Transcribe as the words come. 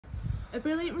A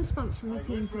brilliant response from the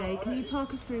team today. Can you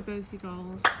talk us through both your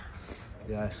goals?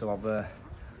 Yeah, so I've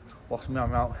lost my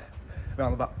arm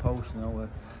around the back post, you know,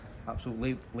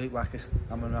 absolute leap like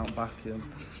I'm around back, you know.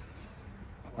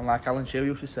 And like Alan Shearer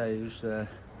used to say, just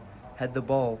head the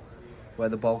ball where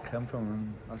the ball came from,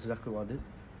 and that's exactly what I did.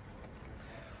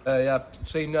 Yeah,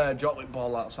 seen Jock with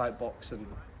ball outside box, and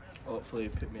hopefully he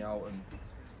picked me out. And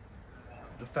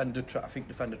I think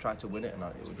defender tried to win it, and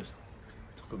it just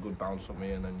took a good bounce from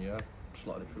me, and then yeah,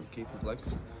 slotted it through the keeper's legs.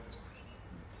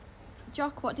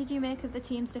 Jock, what did you make of the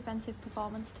team's defensive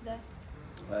performance today?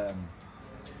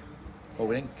 Well,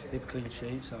 we didn't keep a clean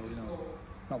sheet, so you know,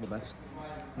 not the best.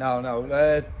 No.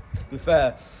 To be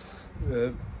fair,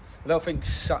 I don't think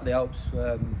Saturday helps.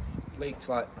 Leaked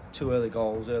like 2 early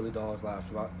goals, early doors, like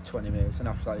after about 20 minutes, and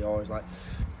after that you're always like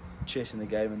chasing the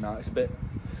game and that.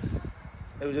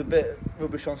 It was a bit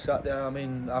rubbish on Saturday. I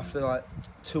mean, after like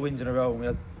 2 wins in a row, we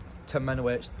had 10 men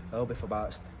away at Elby for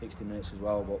about 60 minutes as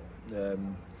well. But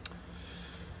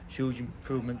huge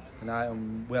improvement tonight,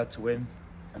 and we had to win,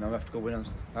 and I have to go win on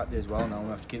Saturday as well. Now we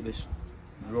have to keep this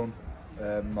run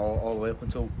all the way up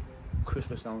until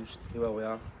Christmas now, and just see where we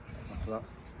are after that.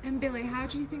 And Billy, how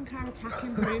do you think our attack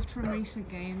improved from recent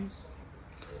games?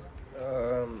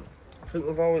 I think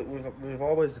we've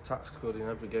always attacked good in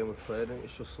every game we've played.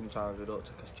 It's just sometimes we don't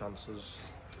take our chances.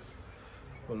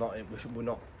 We're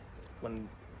not when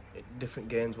different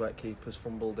games where keepers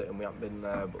fumbled it and we haven't been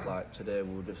there. But like today,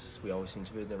 we always seem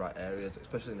to be in the right areas,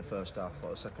 especially in the first half.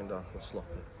 Or the second half was sloppy.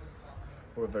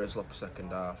 We're a very sloppy second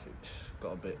half.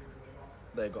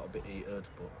 They got a bit heated,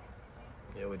 but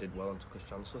yeah, we did well and took us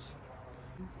chances.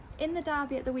 In the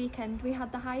derby at the weekend, we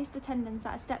had the highest attendance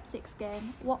at a Step 6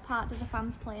 game. What part did the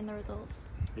fans play in the results?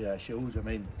 Yeah, huge. I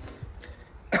mean,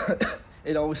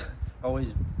 it always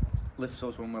lifts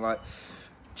us when we're like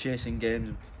chasing games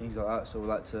and things like that. So we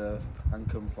like to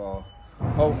thank them for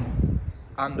home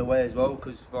and away as well,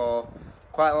 because for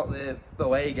quite a lot of the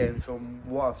away games, from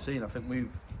what I've seen, I think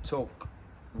we've took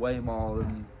way more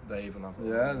than they even have.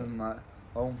 Yeah, than like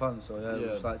home fans. So yeah, we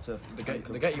just like to they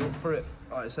get you up for it.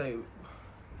 Like I say.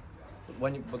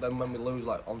 But then when we lose,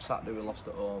 like on Saturday we lost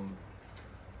at home,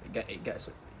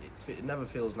 it never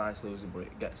feels nice losing, but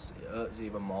it hurts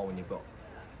even more when you've got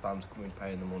fans coming,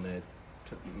 paying the money,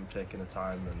 taking the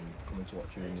time and coming to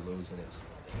watch you and you lose, and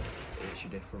it's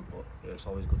different. But yeah, it's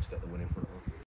always good to get the win in front of them.